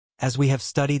As we have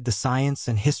studied the science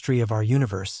and history of our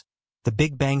universe, the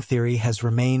Big Bang Theory has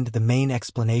remained the main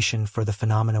explanation for the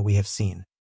phenomena we have seen.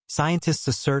 Scientists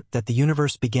assert that the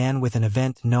universe began with an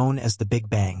event known as the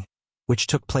Big Bang, which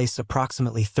took place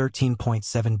approximately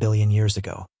 13.7 billion years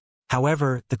ago.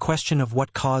 However, the question of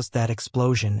what caused that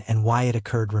explosion and why it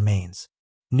occurred remains.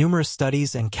 Numerous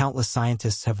studies and countless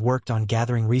scientists have worked on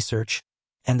gathering research,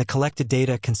 and the collected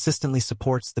data consistently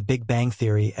supports the Big Bang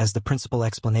Theory as the principal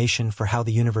explanation for how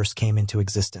the universe came into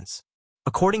existence.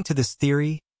 According to this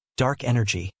theory, dark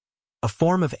energy, a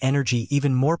form of energy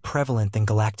even more prevalent than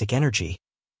galactic energy,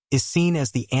 is seen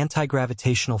as the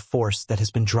anti-gravitational force that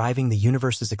has been driving the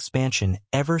universe's expansion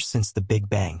ever since the Big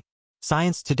Bang.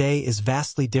 Science today is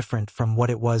vastly different from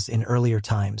what it was in earlier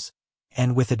times,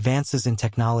 and with advances in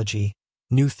technology,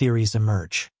 new theories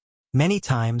emerge. Many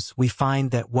times, we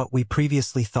find that what we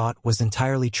previously thought was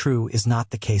entirely true is not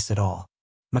the case at all.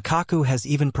 Makaku has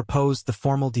even proposed the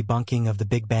formal debunking of the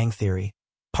Big Bang Theory,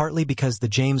 partly because the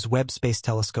James Webb Space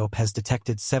Telescope has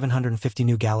detected 750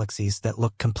 new galaxies that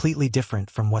look completely different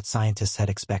from what scientists had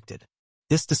expected.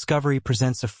 This discovery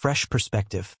presents a fresh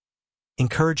perspective,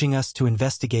 encouraging us to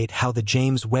investigate how the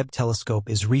James Webb Telescope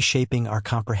is reshaping our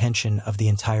comprehension of the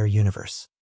entire universe.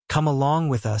 Come along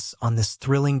with us on this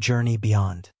thrilling journey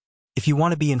beyond. If you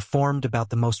want to be informed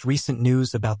about the most recent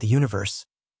news about the universe,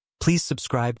 please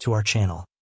subscribe to our channel.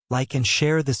 Like and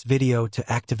share this video to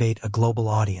activate a global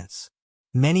audience.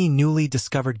 Many newly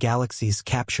discovered galaxies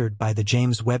captured by the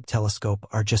James Webb Telescope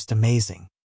are just amazing.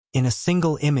 In a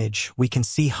single image, we can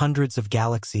see hundreds of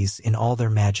galaxies in all their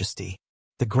majesty.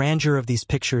 The grandeur of these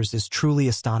pictures is truly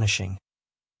astonishing.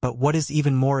 But what is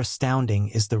even more astounding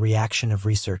is the reaction of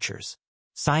researchers.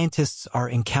 Scientists are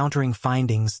encountering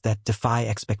findings that defy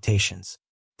expectations.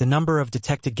 The number of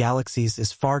detected galaxies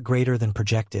is far greater than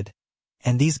projected,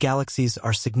 and these galaxies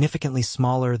are significantly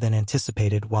smaller than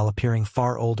anticipated while appearing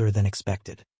far older than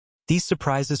expected. These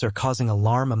surprises are causing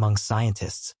alarm among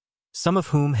scientists, some of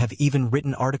whom have even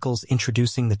written articles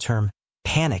introducing the term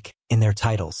panic in their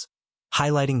titles,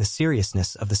 highlighting the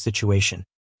seriousness of the situation.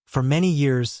 For many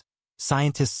years,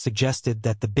 scientists suggested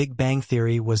that the Big Bang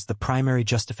Theory was the primary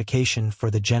justification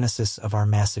for the genesis of our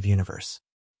massive universe.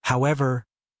 However,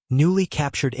 newly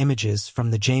captured images from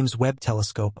the James Webb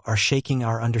Telescope are shaking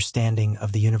our understanding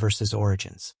of the universe's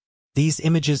origins. These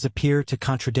images appear to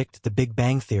contradict the Big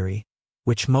Bang Theory,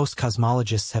 which most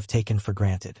cosmologists have taken for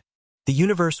granted. The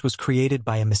universe was created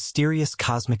by a mysterious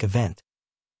cosmic event,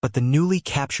 but the newly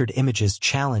captured images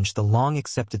challenge the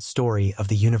long-accepted story of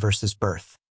the universe's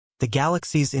birth. The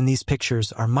galaxies in these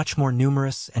pictures are much more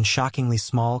numerous and shockingly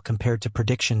small compared to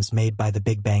predictions made by the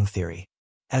Big Bang Theory.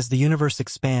 As the universe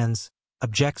expands,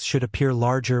 objects should appear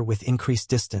larger with increased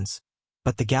distance,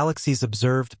 but the galaxies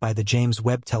observed by the James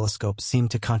Webb Telescope seem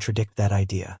to contradict that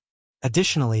idea.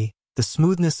 Additionally, the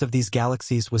smoothness of these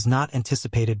galaxies was not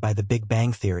anticipated by the Big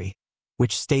Bang Theory,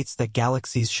 which states that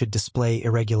galaxies should display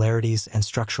irregularities and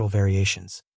structural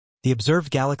variations. The observed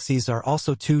galaxies are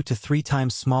also 2 to 3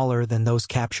 times smaller than those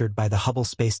captured by the Hubble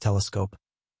Space Telescope,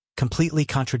 completely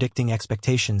contradicting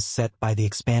expectations set by the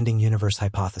expanding universe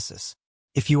hypothesis.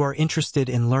 If you are interested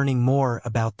in learning more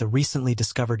about the recently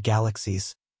discovered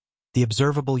galaxies, the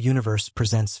observable universe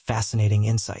presents fascinating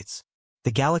insights. The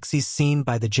galaxies seen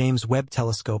by the James Webb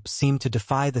Telescope seem to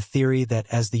defy the theory that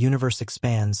as the universe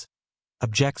expands,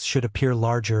 objects should appear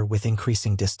larger with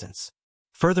increasing distance.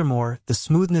 Furthermore, the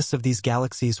smoothness of these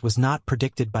galaxies was not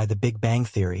predicted by the Big Bang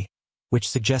Theory, which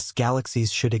suggests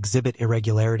galaxies should exhibit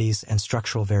irregularities and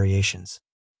structural variations.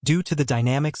 Due to the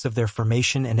dynamics of their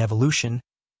formation and evolution,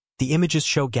 the images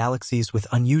show galaxies with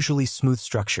unusually smooth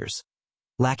structures,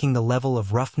 lacking the level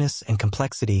of roughness and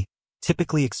complexity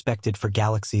typically expected for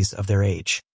galaxies of their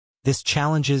age. This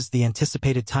challenges the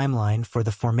anticipated timeline for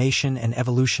the formation and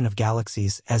evolution of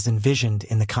galaxies as envisioned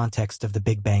in the context of the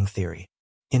Big Bang Theory.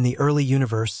 In the early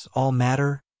universe, all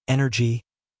matter, energy,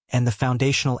 and the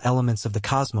foundational elements of the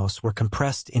cosmos were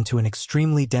compressed into an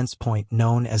extremely dense point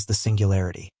known as the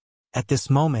singularity. At this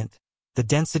moment, the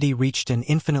density reached an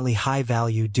infinitely high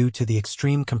value due to the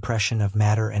extreme compression of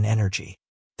matter and energy.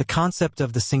 The concept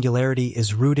of the singularity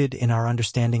is rooted in our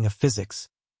understanding of physics,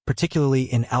 particularly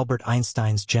in Albert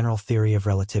Einstein's general theory of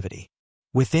relativity.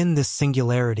 Within this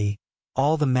singularity,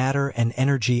 all the matter and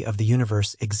energy of the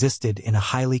universe existed in a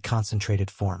highly concentrated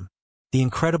form. The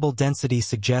incredible density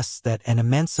suggests that an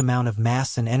immense amount of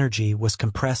mass and energy was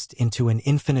compressed into an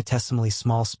infinitesimally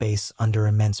small space under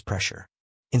immense pressure.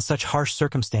 In such harsh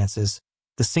circumstances,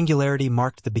 the singularity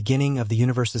marked the beginning of the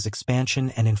universe's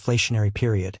expansion and inflationary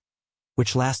period,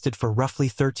 which lasted for roughly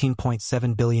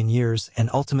 13.7 billion years and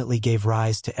ultimately gave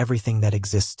rise to everything that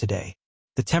exists today.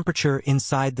 The temperature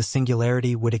inside the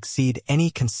singularity would exceed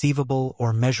any conceivable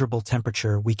or measurable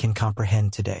temperature we can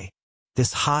comprehend today.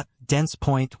 This hot, dense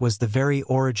point was the very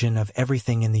origin of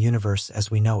everything in the universe as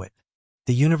we know it.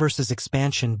 The universe's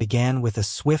expansion began with a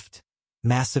swift,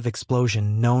 massive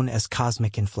explosion known as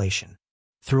cosmic inflation.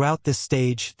 Throughout this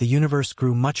stage, the universe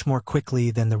grew much more quickly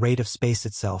than the rate of space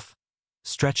itself,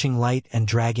 stretching light and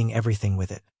dragging everything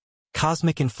with it.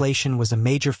 Cosmic inflation was a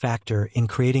major factor in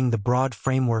creating the broad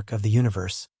framework of the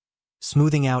universe,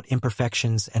 smoothing out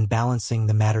imperfections and balancing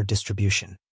the matter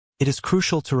distribution. It is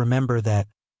crucial to remember that,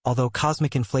 although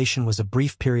cosmic inflation was a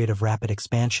brief period of rapid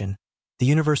expansion, the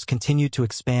universe continued to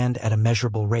expand at a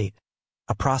measurable rate,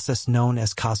 a process known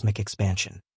as cosmic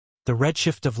expansion. The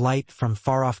redshift of light from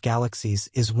far-off galaxies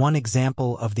is one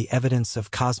example of the evidence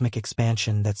of cosmic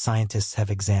expansion that scientists have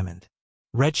examined.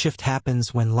 Redshift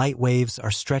happens when light waves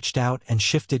are stretched out and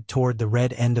shifted toward the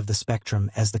red end of the spectrum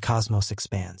as the cosmos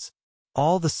expands.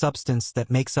 All the substance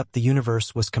that makes up the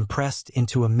universe was compressed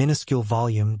into a minuscule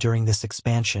volume during this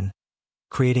expansion,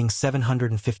 creating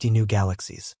 750 new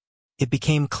galaxies. It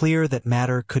became clear that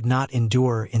matter could not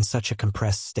endure in such a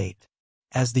compressed state.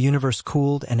 As the universe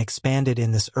cooled and expanded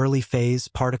in this early phase,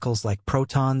 particles like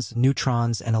protons,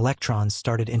 neutrons, and electrons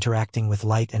started interacting with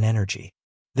light and energy.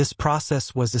 This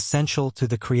process was essential to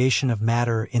the creation of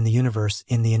matter in the universe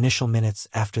in the initial minutes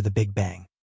after the Big Bang.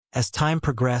 As time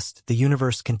progressed, the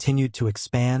universe continued to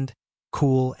expand,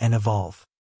 cool, and evolve.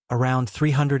 Around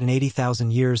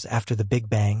 380,000 years after the Big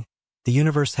Bang, the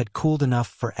universe had cooled enough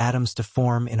for atoms to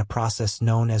form in a process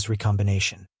known as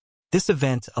recombination. This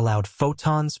event allowed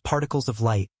photons, particles of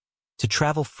light, to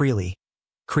travel freely,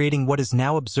 creating what is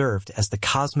now observed as the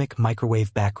cosmic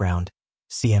microwave background,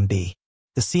 CMB.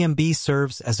 The CMB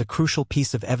serves as a crucial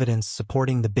piece of evidence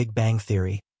supporting the Big Bang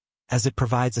theory, as it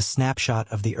provides a snapshot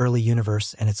of the early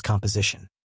universe and its composition.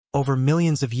 Over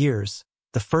millions of years,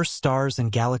 the first stars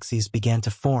and galaxies began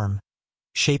to form,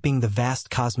 shaping the vast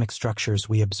cosmic structures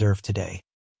we observe today.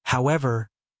 However,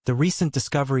 the recent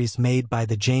discoveries made by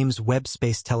the James Webb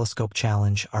Space Telescope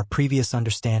challenge our previous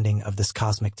understanding of this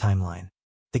cosmic timeline.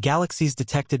 The galaxies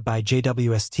detected by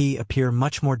JWST appear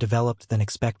much more developed than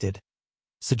expected,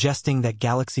 suggesting that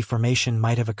galaxy formation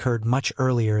might have occurred much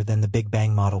earlier than the Big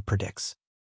Bang model predicts.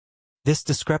 This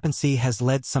discrepancy has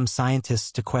led some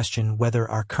scientists to question whether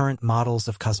our current models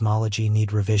of cosmology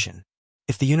need revision.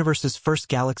 If the universe's first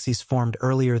galaxies formed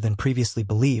earlier than previously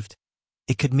believed,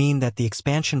 it could mean that the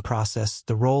expansion process,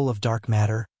 the role of dark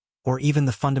matter, or even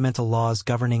the fundamental laws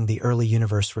governing the early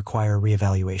universe require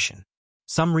reevaluation.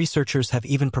 Some researchers have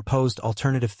even proposed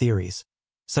alternative theories,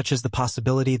 such as the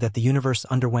possibility that the universe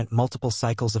underwent multiple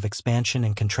cycles of expansion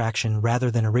and contraction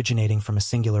rather than originating from a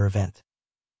singular event.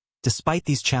 Despite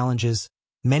these challenges,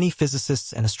 many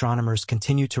physicists and astronomers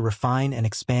continue to refine and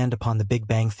expand upon the Big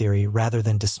Bang theory rather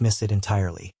than dismiss it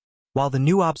entirely. While the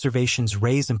new observations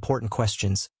raise important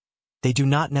questions, they do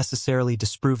not necessarily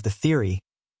disprove the theory,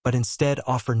 but instead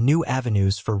offer new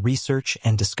avenues for research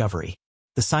and discovery.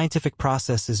 The scientific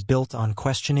process is built on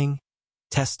questioning,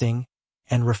 testing,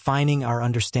 and refining our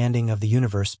understanding of the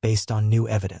universe based on new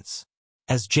evidence.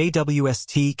 As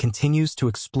JWST continues to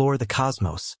explore the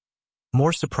cosmos,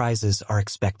 more surprises are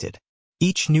expected.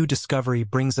 Each new discovery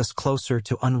brings us closer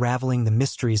to unraveling the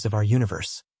mysteries of our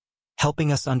universe,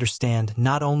 helping us understand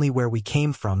not only where we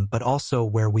came from but also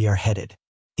where we are headed.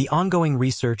 The ongoing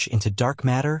research into dark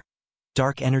matter,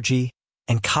 dark energy,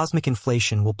 and cosmic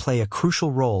inflation will play a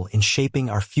crucial role in shaping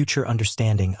our future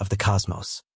understanding of the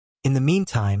cosmos. In the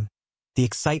meantime, the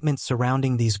excitement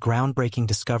surrounding these groundbreaking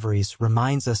discoveries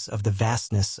reminds us of the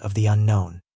vastness of the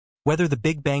unknown. Whether the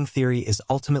Big Bang theory is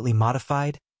ultimately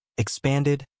modified,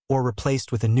 expanded, or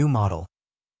replaced with a new model,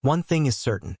 one thing is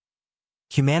certain.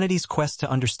 Humanity's quest to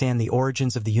understand the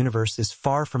origins of the universe is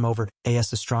far from over.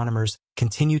 As astronomers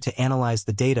continue to analyze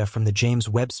the data from the James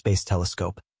Webb Space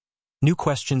Telescope, new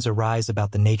questions arise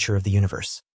about the nature of the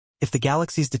universe. If the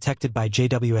galaxies detected by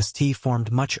JWST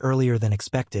formed much earlier than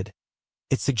expected,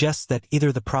 it suggests that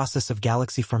either the process of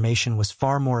galaxy formation was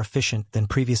far more efficient than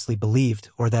previously believed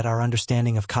or that our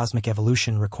understanding of cosmic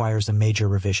evolution requires a major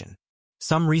revision.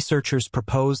 Some researchers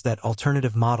propose that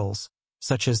alternative models,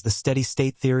 such as the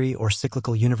steady-state theory or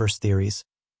cyclical universe theories,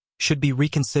 should be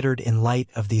reconsidered in light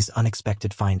of these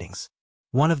unexpected findings.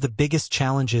 One of the biggest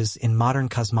challenges in modern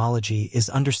cosmology is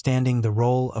understanding the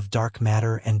role of dark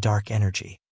matter and dark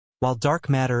energy. While dark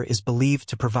matter is believed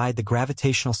to provide the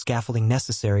gravitational scaffolding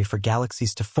necessary for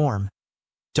galaxies to form,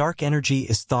 dark energy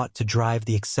is thought to drive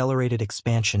the accelerated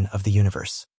expansion of the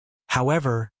universe.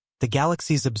 However, the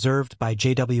galaxies observed by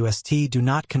JWST do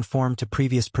not conform to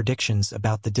previous predictions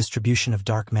about the distribution of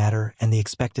dark matter and the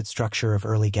expected structure of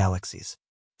early galaxies.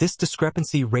 This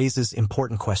discrepancy raises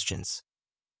important questions.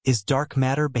 Is dark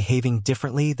matter behaving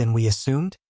differently than we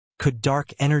assumed? Could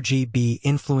dark energy be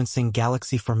influencing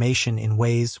galaxy formation in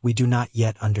ways we do not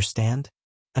yet understand?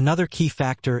 Another key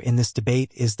factor in this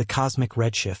debate is the cosmic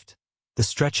redshift, the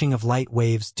stretching of light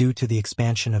waves due to the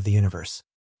expansion of the universe.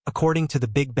 According to the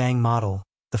Big Bang model,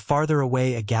 the farther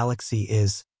away a galaxy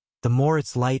is, the more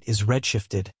its light is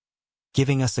redshifted,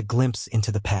 giving us a glimpse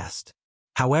into the past.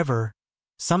 However,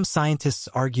 some scientists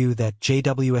argue that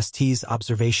JWST's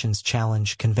observations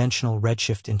challenge conventional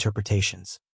redshift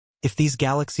interpretations. If these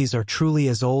galaxies are truly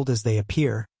as old as they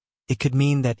appear, it could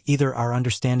mean that either our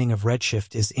understanding of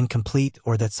redshift is incomplete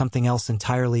or that something else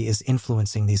entirely is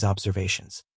influencing these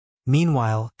observations.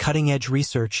 Meanwhile, cutting-edge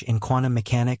research in quantum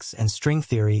mechanics and string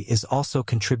theory is also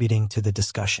contributing to the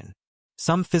discussion.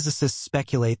 Some physicists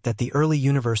speculate that the early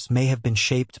universe may have been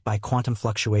shaped by quantum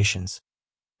fluctuations,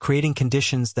 creating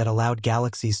conditions that allowed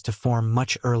galaxies to form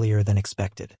much earlier than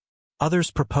expected.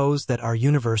 Others propose that our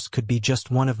universe could be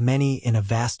just one of many in a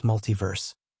vast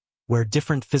multiverse, where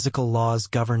different physical laws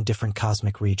govern different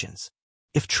cosmic regions.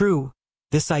 If true,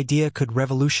 this idea could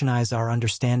revolutionize our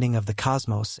understanding of the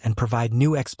cosmos and provide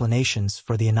new explanations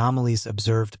for the anomalies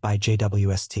observed by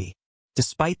JWST.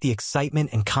 Despite the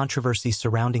excitement and controversy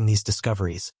surrounding these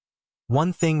discoveries,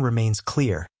 one thing remains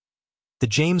clear. The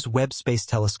James Webb Space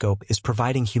Telescope is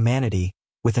providing humanity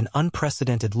with an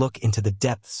unprecedented look into the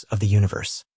depths of the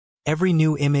universe. Every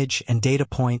new image and data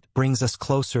point brings us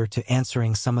closer to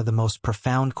answering some of the most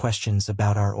profound questions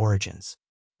about our origins.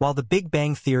 While the Big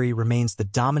Bang theory remains the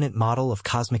dominant model of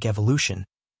cosmic evolution,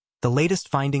 the latest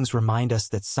findings remind us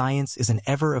that science is an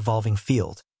ever-evolving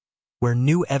field, where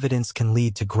new evidence can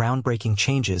lead to groundbreaking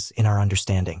changes in our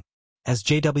understanding. As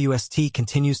JWST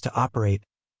continues to operate,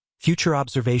 future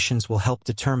observations will help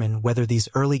determine whether these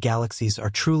early galaxies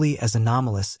are truly as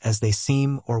anomalous as they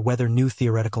seem or whether new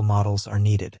theoretical models are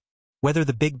needed. Whether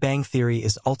the Big Bang theory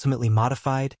is ultimately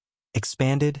modified,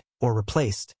 expanded, or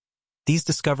replaced, these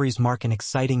discoveries mark an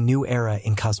exciting new era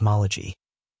in cosmology,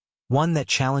 one that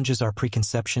challenges our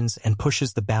preconceptions and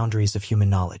pushes the boundaries of human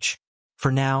knowledge.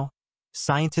 For now,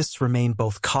 scientists remain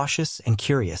both cautious and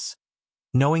curious,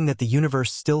 knowing that the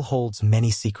universe still holds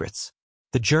many secrets.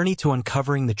 The journey to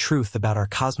uncovering the truth about our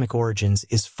cosmic origins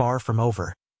is far from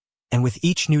over, and with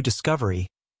each new discovery,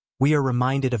 we are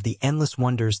reminded of the endless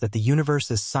wonders that the universe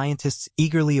as scientists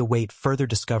eagerly await further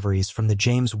discoveries from the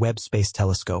James Webb Space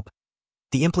Telescope.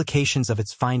 The implications of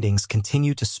its findings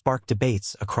continue to spark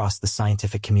debates across the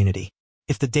scientific community.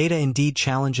 If the data indeed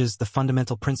challenges the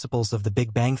fundamental principles of the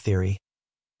Big Bang theory,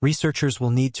 researchers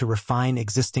will need to refine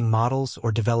existing models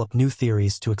or develop new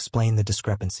theories to explain the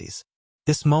discrepancies.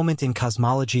 This moment in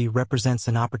cosmology represents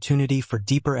an opportunity for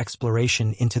deeper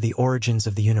exploration into the origins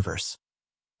of the universe,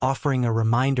 offering a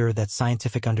reminder that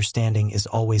scientific understanding is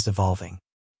always evolving.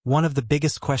 One of the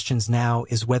biggest questions now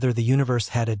is whether the universe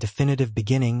had a definitive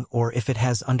beginning or if it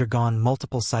has undergone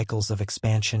multiple cycles of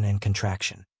expansion and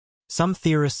contraction. Some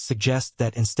theorists suggest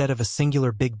that instead of a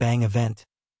singular Big Bang event,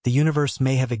 the universe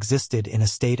may have existed in a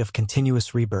state of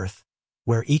continuous rebirth,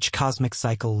 where each cosmic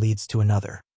cycle leads to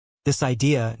another. This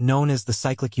idea, known as the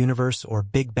cyclic universe or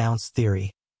Big Bounce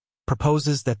theory,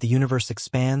 proposes that the universe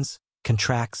expands,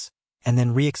 contracts, and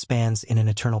then re-expands in an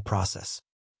eternal process.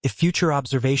 If future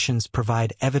observations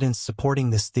provide evidence supporting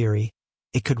this theory,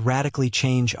 it could radically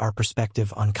change our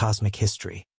perspective on cosmic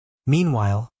history.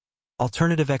 Meanwhile,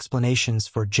 alternative explanations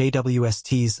for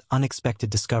JWST's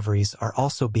unexpected discoveries are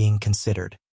also being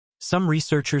considered. Some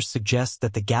researchers suggest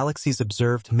that the galaxies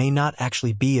observed may not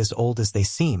actually be as old as they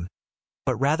seem,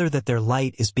 but rather that their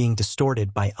light is being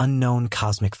distorted by unknown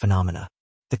cosmic phenomena.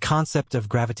 The concept of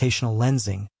gravitational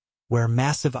lensing, where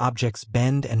massive objects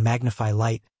bend and magnify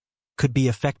light, could be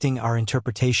affecting our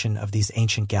interpretation of these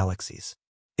ancient galaxies.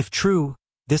 If true,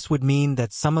 this would mean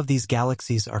that some of these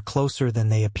galaxies are closer than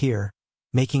they appear,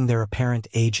 making their apparent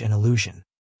age an illusion.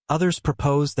 Others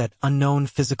propose that unknown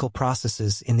physical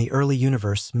processes in the early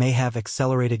universe may have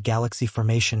accelerated galaxy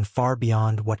formation far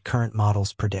beyond what current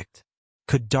models predict.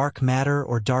 Could dark matter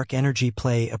or dark energy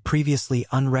play a previously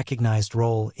unrecognized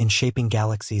role in shaping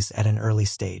galaxies at an early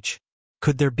stage?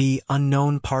 Could there be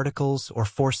unknown particles or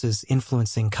forces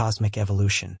influencing cosmic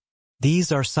evolution?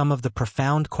 These are some of the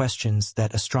profound questions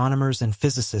that astronomers and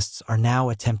physicists are now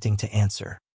attempting to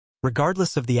answer.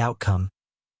 Regardless of the outcome,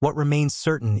 what remains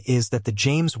certain is that the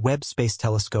James Webb Space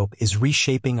Telescope is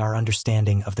reshaping our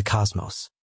understanding of the cosmos.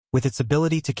 With its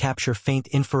ability to capture faint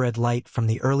infrared light from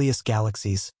the earliest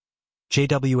galaxies,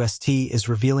 JWST is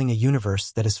revealing a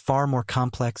universe that is far more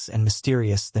complex and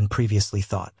mysterious than previously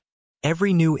thought.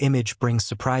 Every new image brings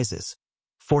surprises,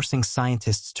 forcing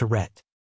scientists to